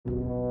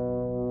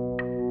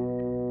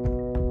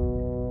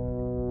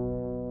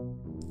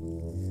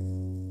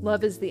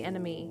Love is the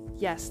enemy.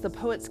 Yes, the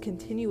poets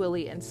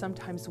continually and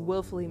sometimes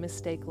willfully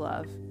mistake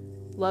love.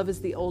 Love is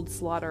the old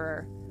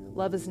slaughterer.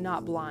 Love is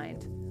not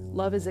blind.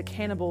 Love is a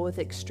cannibal with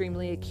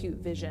extremely acute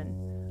vision.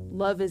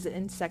 Love is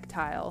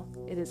insectile.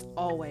 It is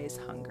always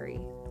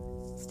hungry.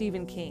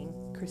 Stephen King,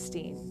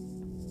 Christine.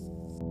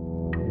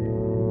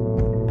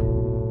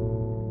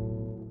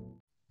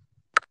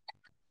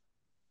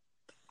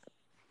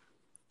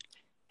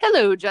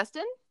 Hello,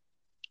 Justin.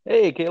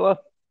 Hey, Kayla.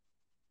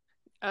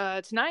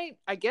 Tonight,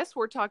 I guess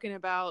we're talking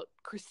about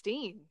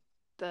Christine,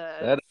 the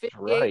That is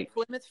 58 right.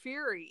 Plymouth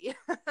Fury,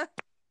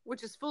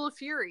 which is full of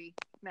fury,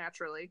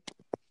 naturally.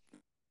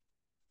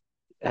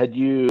 Had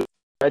you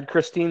read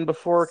Christine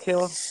before,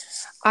 Kayla?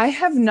 I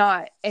have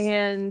not,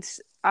 and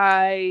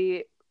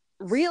I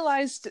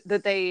realized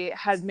that they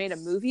had made a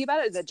movie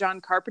about it, that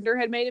John Carpenter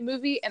had made a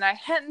movie, and I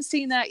hadn't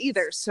seen that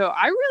either. So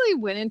I really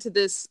went into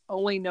this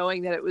only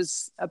knowing that it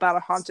was about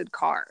a haunted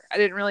car. I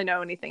didn't really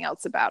know anything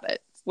else about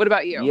it. What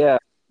about you?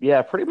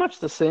 Yeah, pretty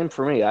much the same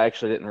for me. I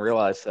actually didn't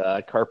realize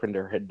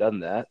Carpenter had done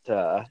that.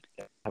 I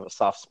have a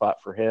soft spot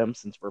for him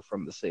since we're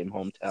from the same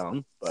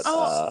hometown. But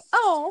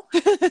Oh,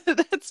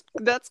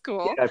 that's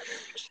cool. yeah,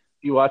 if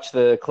you watch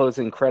the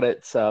closing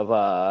credits of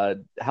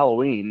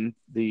Halloween,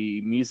 the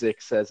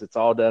music says it's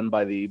all done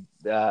by the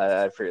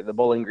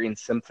Bowling Green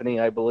Symphony,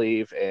 I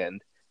believe,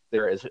 and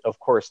there is, of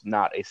course,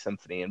 not a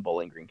symphony in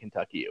Bowling Green,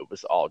 Kentucky. It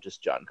was all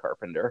just John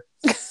Carpenter.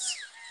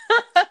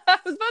 I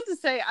was about to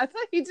say, I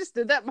thought he just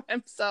did that by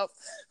himself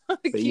on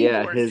the But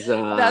yeah, keyboard.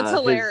 That's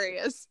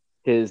hilarious.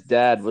 his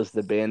dad was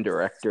the band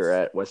director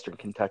at Western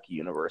Kentucky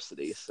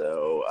University,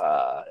 so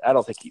I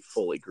don't think he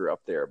fully grew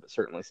up there, but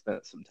certainly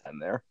spent some time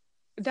there.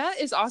 That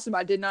is awesome.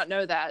 I did not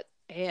know that.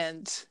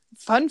 And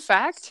fun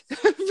fact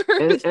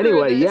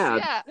Anyway, this,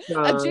 yeah,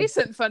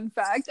 adjacent fun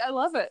fact. I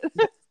love it.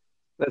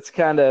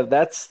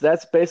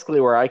 that's basically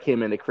where I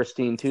came into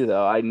Christine too,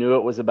 though. I knew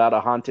it was about a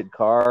haunted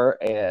car,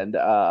 and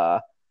I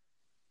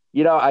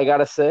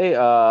gotta say,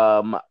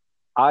 I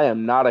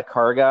am not a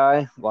car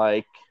guy.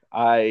 Like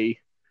I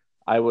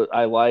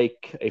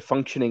like a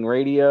functioning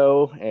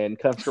radio and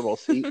comfortable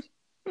seat.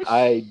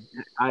 I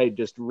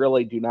just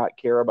really do not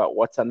care about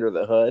what's under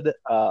the hood.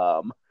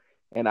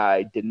 And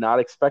I did not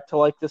expect to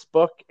like this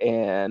book,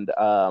 and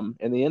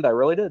in the end, I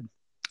really did.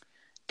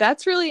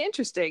 That's really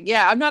interesting.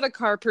 Yeah, I'm not a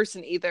car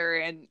person either,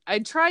 and I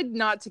tried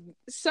not to.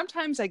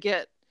 Sometimes I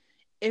get,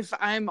 if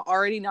I'm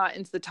already not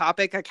into the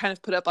topic, I kind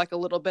of put up like a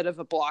little bit of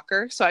a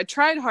blocker. So I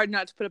tried hard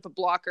not to put up a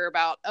blocker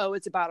about, oh,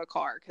 it's about a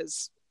car,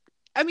 because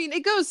I mean,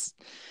 it goes.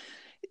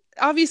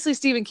 Obviously,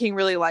 Stephen King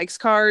really likes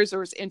cars,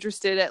 or is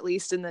interested at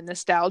least in the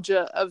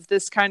nostalgia of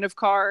this kind of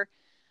car.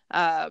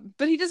 But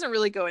he doesn't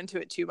really go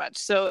into it too much.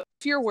 So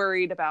if you're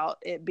worried about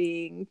it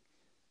being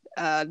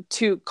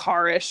too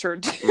carish or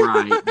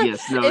Right,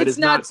 yes, no, it's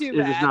not too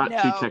bad. It is not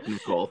no. too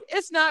technical.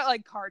 It's not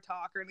like car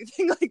talk or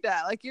anything like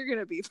that. Like, you're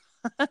gonna be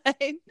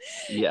fine.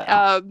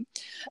 Yeah.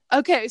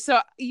 Okay, so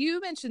you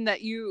mentioned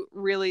that you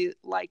really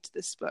liked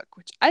this book,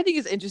 which I think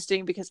is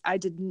interesting because I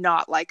did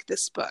not like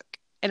this book.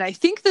 And I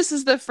think this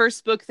is the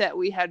first book that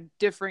we had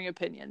differing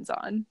opinions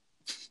on.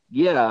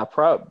 Yeah,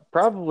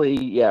 probably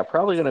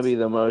going to be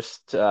the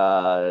most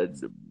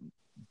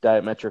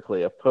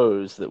diametrically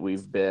opposed that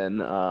we've been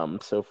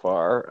so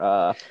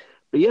far.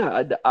 But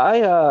yeah,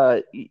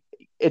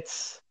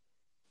 it's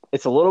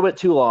a little bit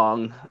too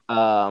long.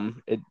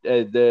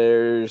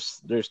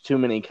 There's too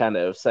many kind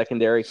of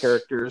secondary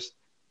characters,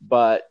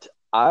 but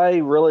I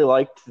really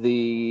liked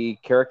the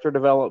character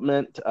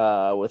development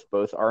with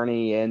both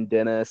Arnie and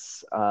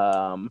Dennis.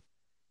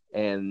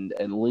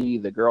 And Lee,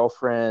 the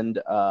girlfriend.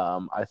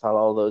 I thought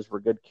all those were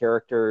good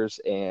characters,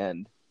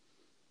 and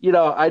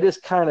I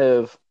just kind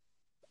of,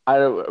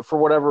 for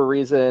whatever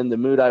reason, the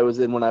mood I was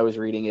in when I was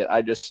reading it,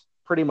 I just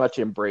pretty much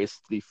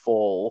embraced the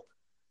full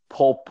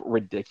pulp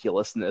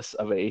ridiculousness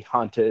of a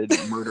haunted,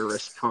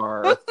 murderous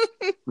car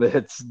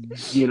that's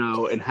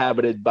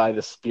inhabited by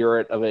the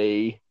spirit of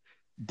a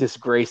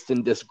disgraced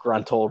and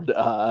disgruntled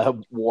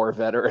war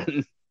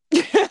veteran.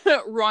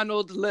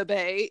 Ronald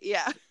LeBay,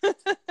 yeah.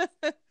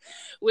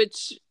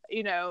 Which,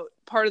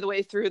 part of the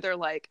way through, they're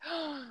like,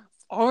 oh,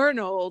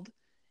 Arnold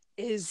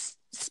is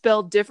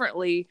spelled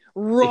differently,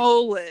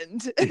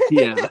 Roland.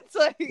 Yeah. It's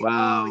like,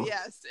 wow. Oh,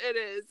 yes, it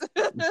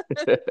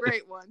is.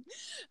 Great one.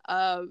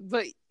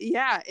 But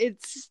yeah,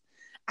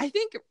 I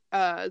think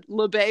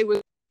LeBay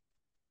was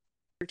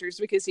characters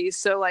because he's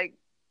so like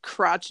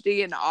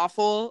crotchety and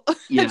awful.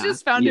 Yeah, I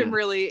just found him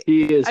really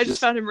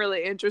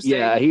interesting.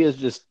 Yeah, he is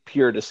just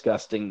pure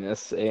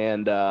disgustingness,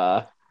 and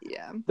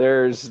yeah,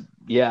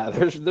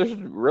 there's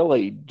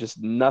really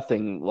just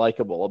nothing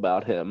likable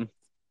about him.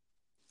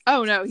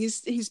 Oh no,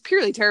 he's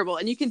purely terrible,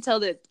 and you can tell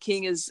that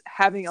King is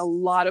having a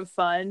lot of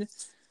fun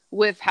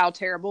with how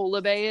terrible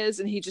LeBay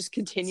is, and he just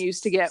continues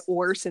to get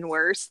worse and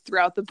worse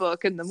throughout the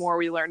book. And the more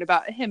we learn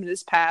about him and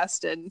his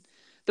past, and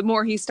the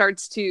more he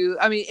starts to,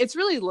 I mean, it's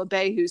really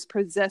LeBay who's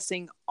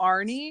possessing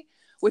Arnie,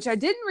 which I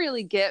didn't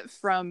really get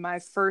from my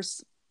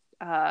first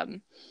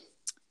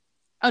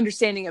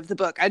understanding of the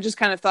book. I just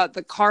kind of thought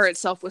the car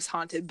itself was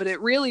haunted, but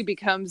it really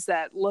becomes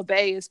that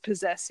LeBay is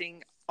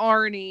possessing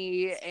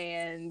Arnie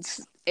and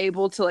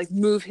able to like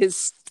move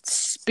his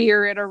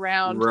spirit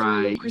around through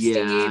Right. Christine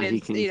Yeah, he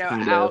and, can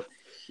kind of, out.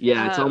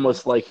 yeah, it's Um,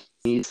 almost like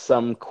he's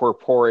some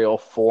corporeal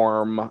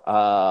form,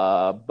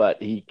 but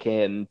he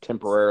can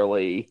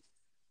temporarily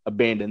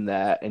abandon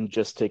that and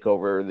just take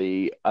over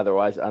the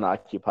otherwise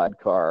unoccupied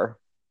car.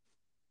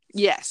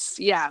 yes,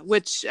 yeah,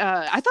 which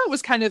I thought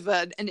was kind of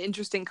an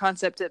interesting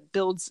concept that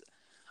builds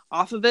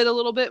off of it a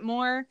little bit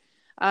more.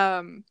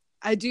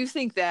 I do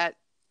think that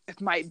it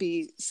might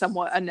be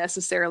somewhat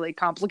unnecessarily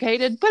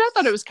complicated, but I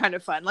thought it was kind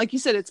of fun. Like you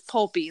said, it's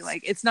pulpy.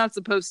 Like it's not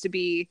supposed to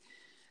be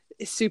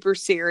super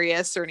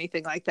serious or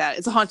anything like that.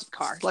 It's a haunted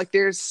car. Like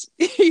there's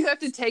you have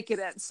to take it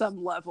at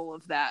some level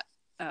of that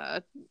uh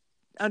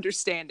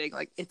understanding.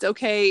 Like it's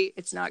okay.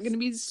 It's not going to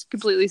be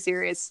completely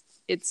serious.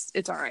 It's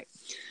all right.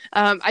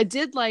 I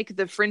did like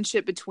the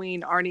friendship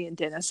between Arnie and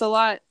Dennis a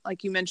lot.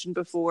 Like you mentioned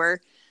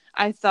before,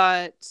 I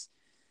thought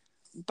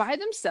by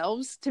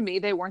themselves, to me,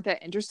 they weren't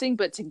that interesting,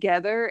 but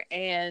together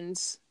and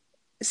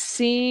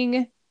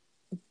seeing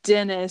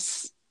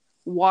Dennis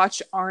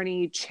watch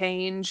Arnie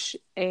change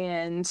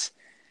and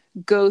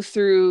go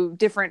through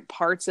different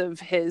parts of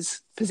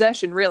his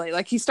possession, really.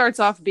 Like he starts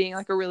off being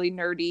like a really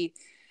nerdy,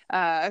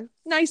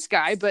 nice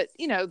guy, but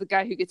the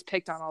guy who gets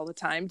picked on all the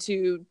time,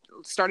 to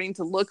starting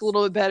to look a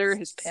little bit better.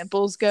 His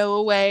pimples go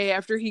away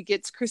after he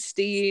gets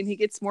Christine. He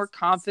gets more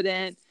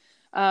confident.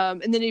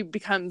 And then he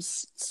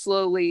becomes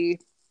slowly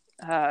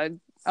uh,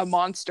 a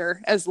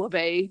monster as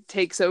LeVay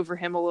takes over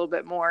him a little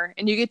bit more.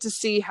 And you get to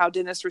see how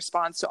Dennis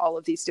responds to all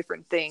of these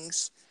different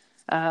things,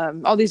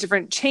 all these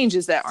different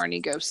changes that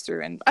Arnie goes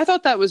through. And I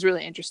thought that was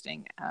really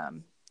interesting.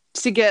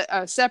 To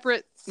get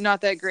separate,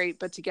 not that great,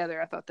 but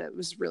together, I thought that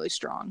was really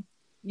strong.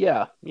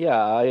 Yeah,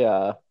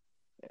 yeah,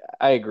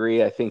 I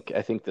agree. I think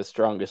the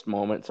strongest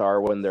moments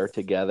are when they're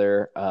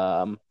together.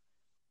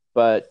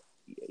 But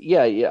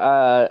yeah,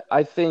 yeah,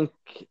 I think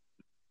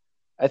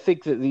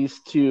that these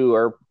two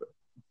are,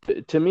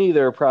 to me,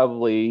 they're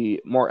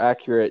probably more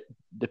accurate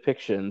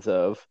depictions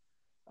of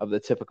the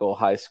typical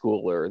high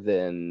schooler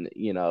than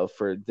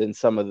than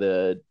some of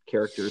the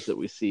characters that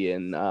we see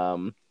in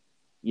the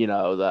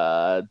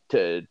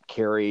to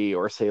Carrie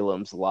or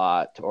Salem's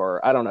Lot,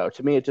 or I don't know.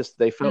 To me, it just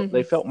they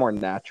Mm-hmm. felt more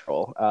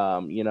natural.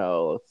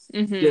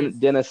 Mm-hmm.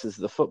 Dennis is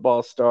the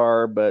football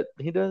star, but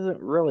he doesn't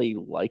really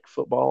like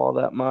football all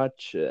that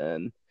much,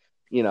 and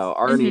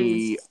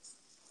Mm-hmm.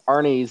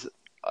 Arnie's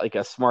like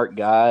a smart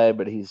guy,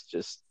 but he's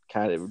just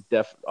kind of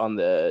def on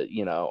the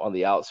on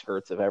the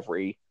outskirts of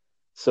every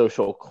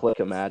social clique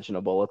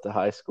imaginable at the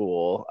high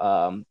school.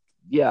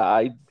 Yeah,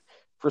 I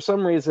for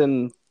some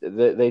reason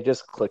they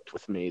just clicked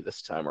with me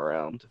this time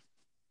around.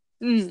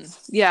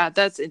 Yeah,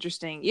 that's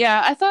interesting.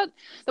 Yeah, I thought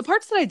the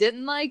parts that I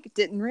didn't like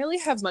didn't really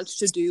have much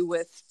to do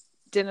with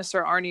Dennis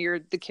or Arnie or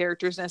the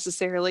characters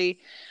necessarily.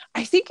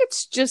 I think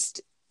it's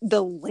just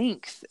the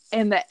length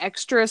and the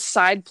extra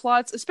side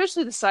plots,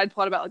 especially the side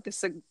plot about like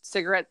the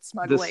cigarette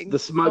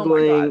This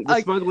smuggling. Oh my god! the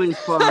Like, smuggling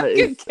plot I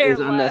could care is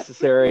less.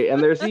 unnecessary,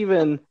 and there's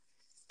even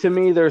to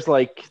me there's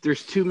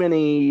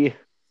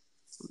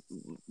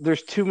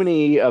too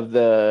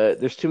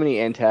many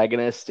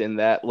antagonists in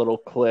that little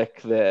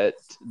clique that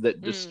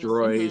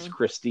destroys Mm-hmm.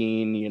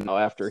 Christine,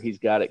 after he's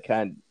got it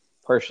kind of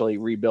partially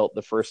rebuilt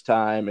the first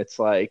time. It's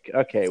like,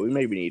 okay, we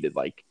maybe needed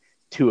like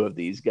two of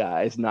these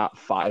guys, not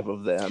five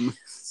of them.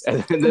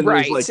 And then there's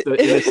Right. like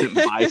the innocent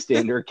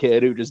bystander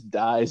kid who just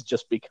dies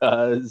just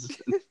because.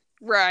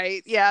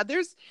 Right. Yeah,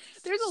 there's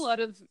a lot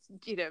of,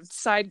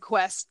 side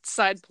quests,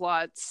 side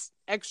plots,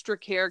 extra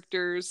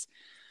characters.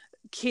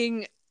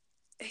 King,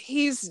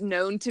 he's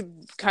known to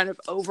kind of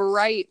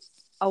overwrite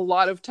a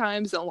lot of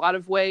times in a lot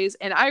of ways.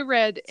 And I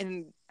read,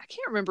 and I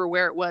can't remember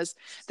where it was,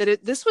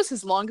 that this was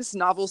his longest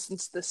novel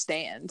since The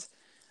Stand.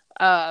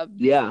 Uh,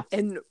 Yeah.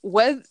 and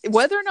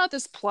whether or not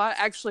this plot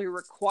actually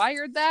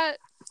required that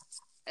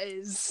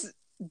is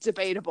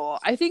debatable.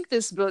 I think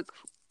this book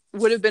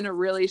would have been a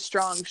really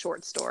strong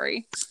short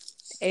story.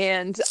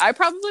 And I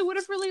probably would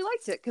have really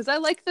liked it because I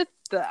like the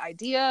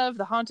idea of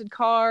the haunted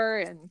car,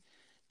 and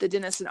the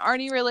Dennis and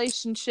Arnie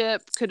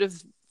relationship could have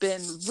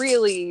been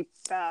really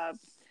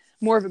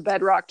more of a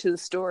bedrock to the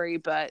story.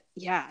 But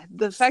yeah,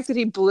 the fact that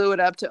he blew it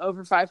up to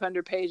over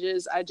 500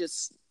 pages, I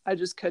just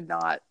could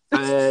not.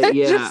 I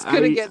Yeah, just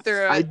couldn't get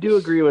through I it. do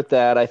agree with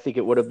that. I think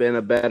it would have been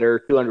a better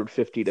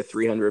 250 to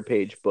 300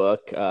 page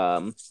book.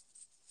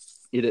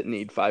 You didn't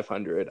need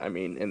 500. I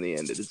mean, in the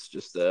end, it's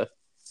just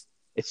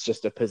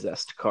a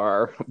possessed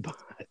car, but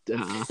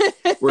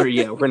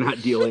we're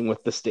not dealing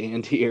with the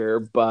Stand here.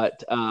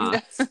 But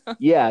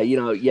yeah,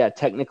 yeah,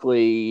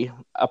 technically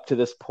up to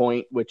this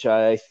point, which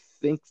I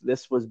think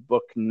this was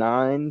book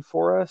 9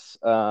 for us.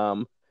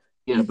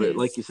 Yeah, but Mm-hmm.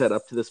 like you said,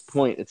 up to this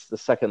point, it's the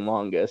second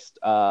longest.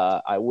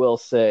 I will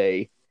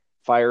say,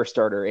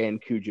 Firestarter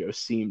and Cujo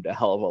seemed a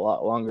hell of a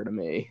lot longer to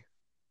me.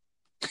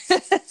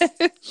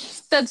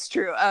 That's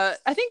true. I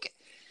think,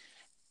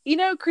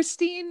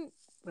 Christine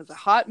was a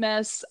hot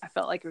mess. I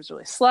felt like it was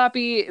really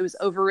sloppy. It was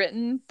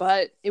overwritten,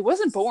 but it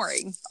wasn't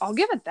boring. I'll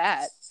give it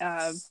that.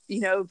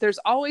 There's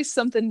always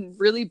something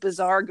really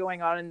bizarre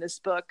going on in this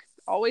book.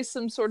 always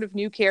some sort of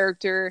new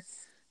character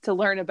to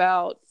learn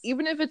about.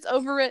 Even if it's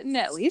overwritten,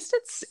 at least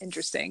it's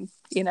interesting,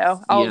 you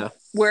know. Yeah.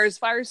 Whereas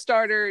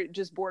Firestarter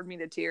just bored me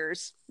to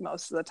tears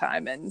most of the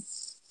time, and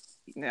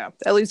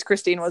at least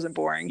Christine wasn't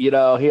boring. He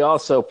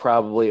also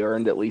probably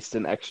earned at least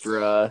an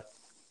extra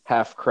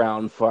half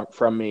crown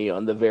from me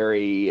on the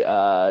very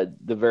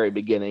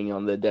beginning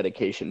on the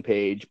dedication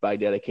page by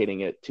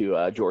dedicating it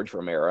to George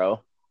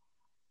Romero.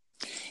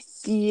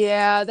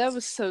 Yeah, that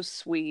was so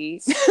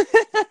sweet.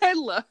 I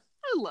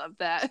love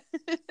that.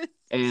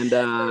 And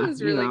That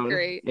was really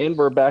great. and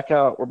we're back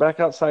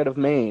outside of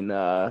Maine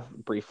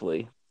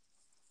briefly.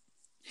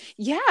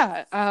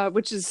 Yeah,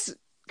 which is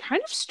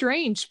kind of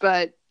strange,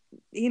 but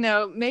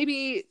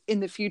maybe in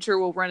the future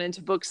we'll run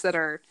into books that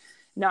are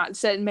not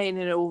set in Maine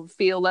and it will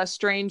feel less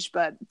strange.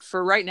 But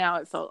for right now,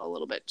 it felt a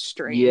little bit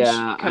strange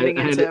Yeah, coming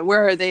into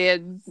where are they,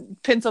 in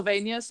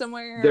Pennsylvania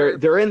somewhere?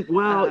 they're in.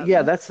 Well,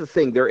 yeah, that's the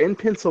thing. They're in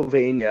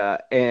Pennsylvania,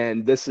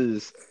 and this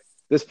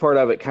part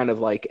of it kind of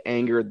like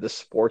angered the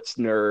sports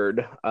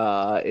nerd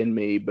in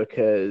me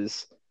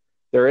because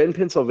they're in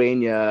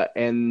Pennsylvania,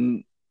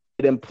 and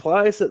it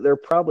implies that they're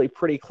probably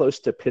pretty close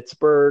to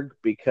Pittsburgh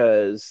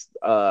because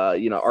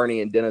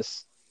Arnie and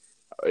Dennis,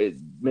 it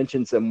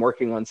mentions them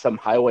working on some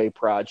highway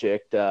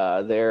project.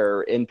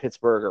 They're in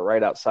Pittsburgh or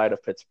right outside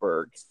of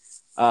Pittsburgh.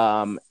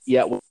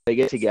 Yet when they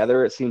get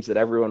together, it seems that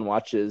everyone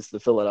watches the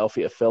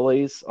Philadelphia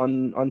Phillies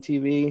on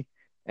TV,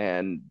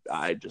 and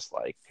I was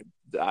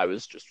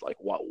just like,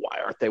 why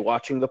aren't they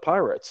watching the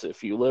Pirates?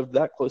 If you lived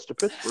that close to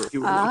Pittsburgh,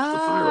 you would watch the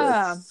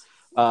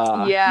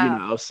Pirates.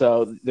 Yeah.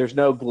 So there's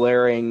no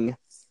glaring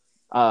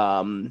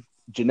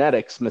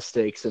genetics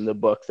mistakes in the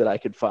book that I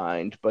could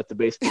find, but the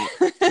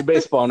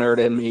baseball nerd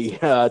in me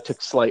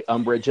took slight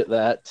umbrage at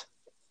that.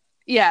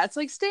 Yeah, it's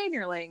like, stay in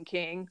your lane,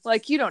 King.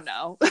 Like, you don't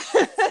know.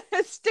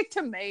 Stick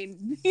to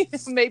Maine.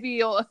 maybe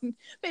you'll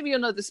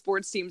know the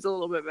sports teams a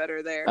little bit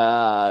better there.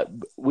 I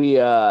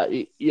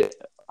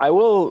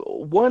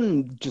will,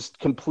 one just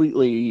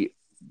completely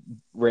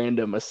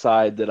random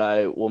aside that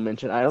I will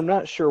mention. I'm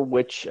not sure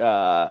which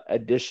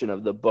edition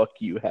of the book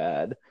you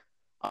had.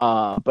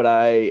 But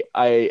I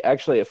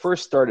actually at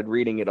first started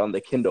reading it on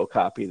the Kindle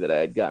copy that I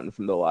had gotten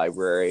from the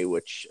library,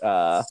 which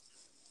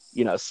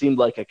seemed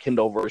like a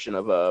Kindle version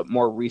of a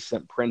more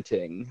recent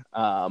printing.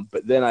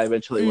 But then I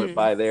eventually went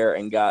by there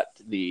and got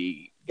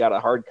a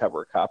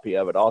hardcover copy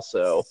of it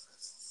also,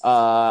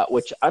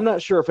 which I'm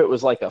not sure if it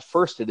was like a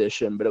first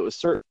edition, but it was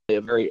certainly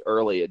a very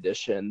early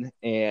edition.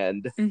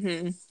 And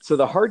so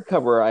the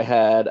hardcover I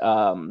had,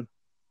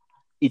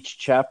 each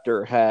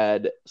chapter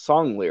had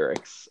song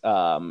lyrics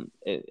before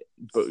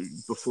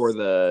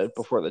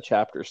the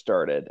chapter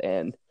started,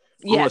 and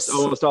almost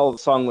all of the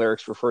song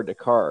lyrics referred to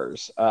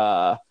cars.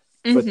 But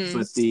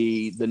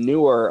the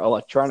newer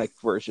electronic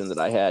version that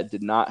I had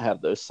did not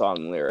have those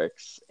song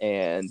lyrics,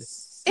 and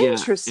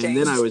interesting. And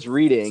then I was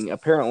reading.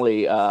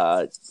 Apparently,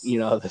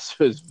 this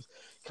was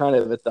kind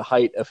of at the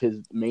height of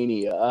his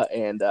mania,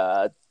 and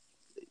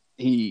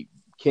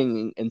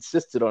King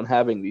insisted on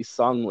having these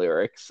song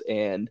lyrics,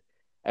 and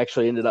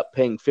actually ended up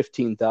paying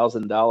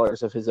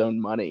 $15,000 of his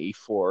own money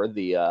for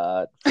the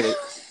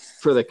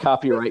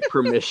copyright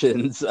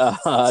permissions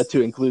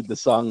to include the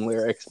song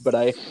lyrics. But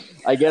I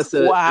guess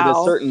at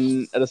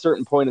a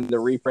certain point in the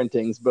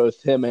reprintings,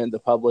 both him and the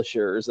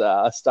publishers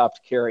stopped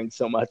caring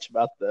so much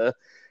about the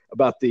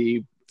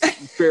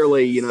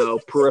fairly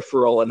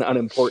peripheral and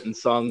unimportant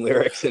song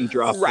lyrics and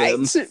dropped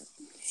them.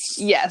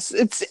 Yes,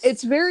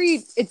 it's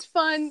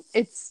fun.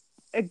 It's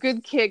a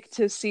good kick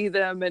to see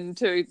them and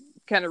to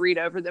kind of read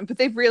over them, but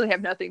they really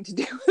have nothing to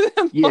do with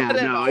them. Yeah,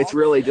 no, it's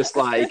really just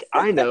like,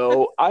 I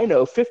know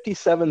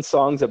 57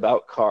 songs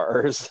about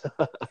cars.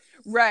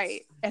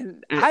 Right.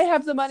 And I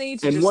have the money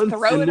to just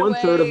throw it away. And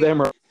 1/3 of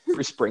them are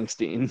for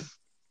Springsteen.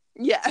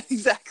 Yeah,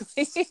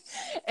 exactly.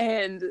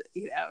 And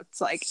it's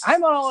like,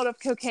 I'm on a lot of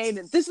cocaine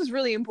and this is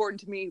really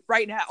important to me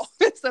right now.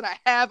 It's that I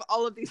have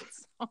all of these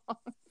songs.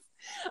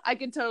 I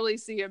can totally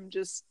see him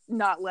just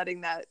not letting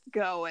that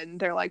go, and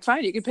they're like,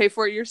 fine, you can pay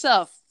for it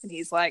yourself. And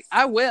he's like,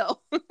 I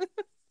will.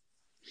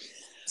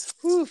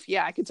 Oof,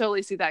 yeah, I can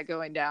totally see that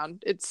going down.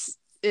 It's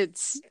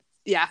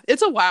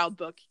a wild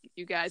book,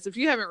 you guys. If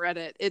you haven't read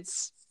it,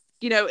 it's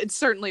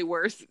certainly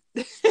worth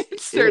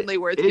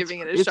giving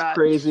it a shot. It's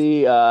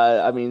crazy.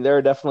 I mean, there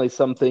are definitely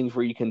some things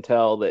where you can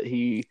tell that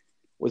he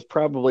was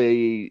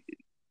probably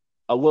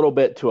a little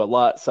bit to a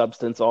lot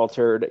substance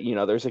altered.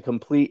 There's a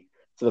complete.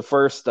 So the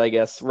first, I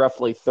guess,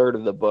 roughly third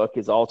of the book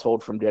is all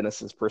told from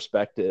Dennis's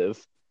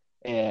perspective,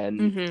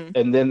 and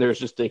then there's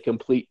just a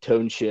complete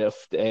tone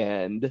shift.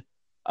 And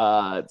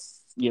if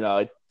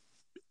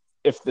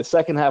the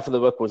second half of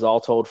the book was all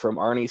told from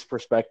Arnie's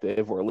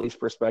perspective or Lee's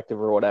perspective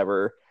or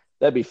whatever,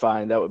 that'd be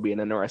fine. That would be an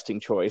interesting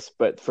choice.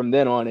 But from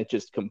then on, it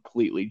just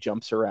completely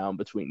jumps around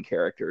between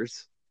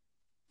characters.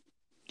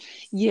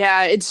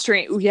 Yeah, it's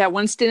strange. Yeah,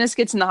 once Dennis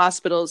gets in the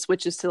hospital, it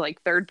switches to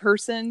like third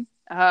person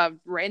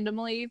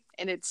randomly,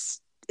 and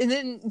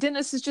then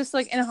Dennis is just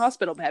like in a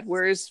hospital bed,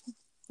 whereas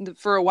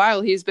for a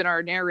while he's been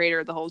our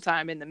narrator the whole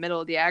time in the middle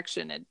of the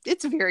action.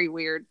 It's a very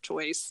weird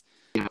choice.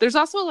 There's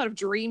also a lot of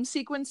dream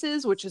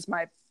sequences, which is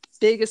my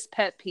biggest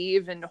pet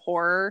peeve in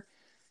horror,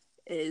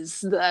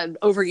 is the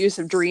overuse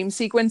of dream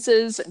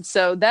sequences. And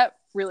so that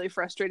really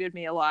frustrated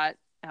me a lot.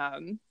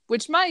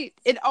 Which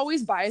it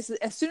always biases.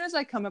 As soon as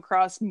I come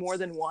across more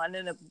than one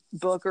in a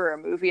book or a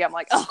movie, I'm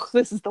like, oh,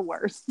 this is the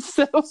worst.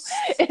 So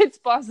it's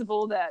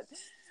possible that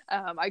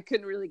I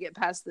couldn't really get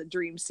past the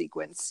dream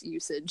sequence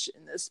usage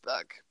in this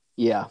book.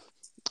 Yeah.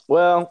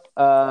 Well,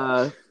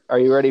 are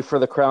you ready for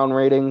the Crown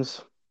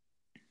ratings?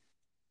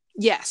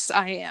 Yes,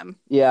 I am.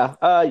 Yeah.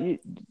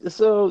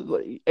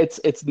 So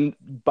it's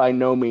by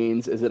no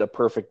means is it a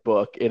perfect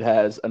book. It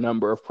has a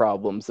number of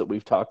problems that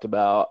we've talked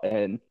about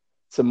and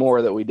some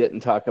more that we didn't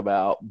talk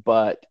about.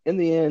 But in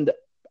the end,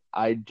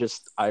 I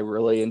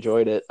really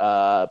enjoyed it.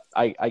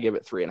 I give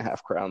it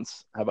 3.5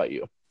 crowns. How about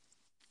you?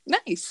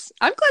 Nice.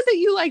 I'm glad that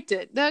you liked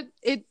it.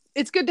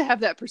 It's good to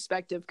have that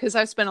perspective, because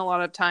I've spent a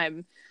lot of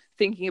time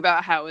thinking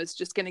about how it's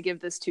just going to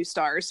give this 2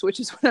 stars, which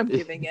is what I'm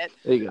giving it.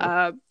 There you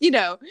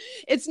go.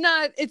 It's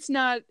not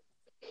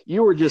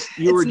You were just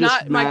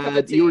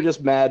mad. You were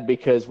just mad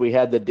because we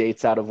had the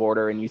dates out of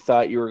order, and you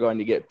thought you were going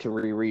to get to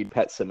reread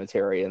Pet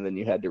Sematary, and then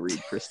you had to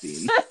read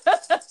Christine.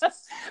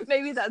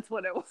 Maybe that's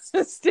what it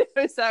was too.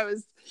 So I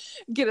was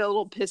getting a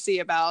little pissy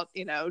about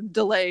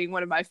delaying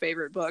one of my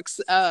favorite books.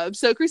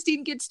 So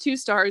Christine gets 2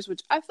 stars,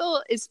 which I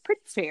feel is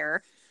pretty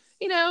fair.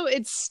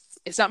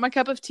 It's not my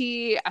cup of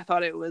tea. I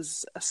thought it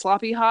was a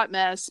sloppy hot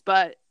mess,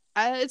 but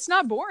it's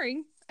not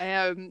boring.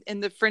 And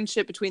the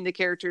friendship between the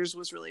characters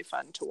was really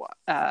fun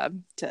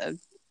to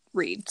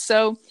read.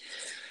 So,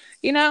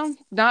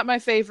 not my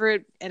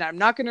favorite, and I'm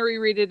not going to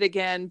reread it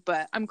again,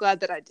 but I'm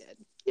glad that I did.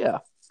 Yeah,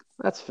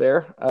 that's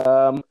fair.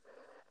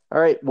 All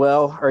right.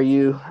 Well, are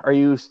you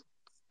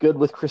good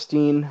with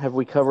Christine? Have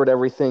we covered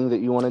everything that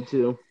you wanted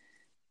to?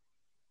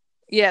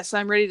 Yes,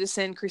 I'm ready to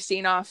send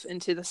Christine off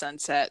into the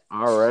sunset.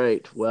 All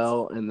right.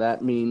 Well, and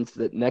that means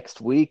that next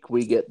week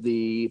we get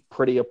the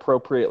pretty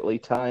appropriately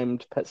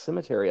timed Pet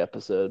Sematary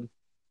episode.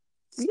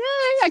 Yay!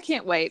 I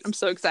can't wait. I'm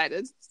so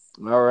excited.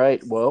 All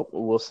right. Well,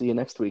 we'll see you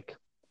next week.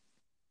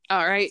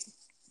 All right.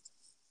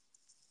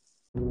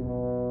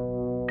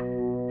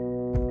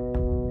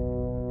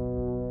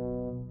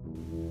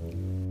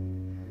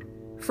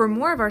 For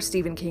more of our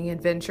Stephen King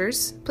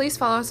adventures, please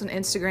follow us on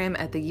Instagram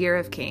at The Year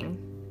of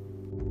King.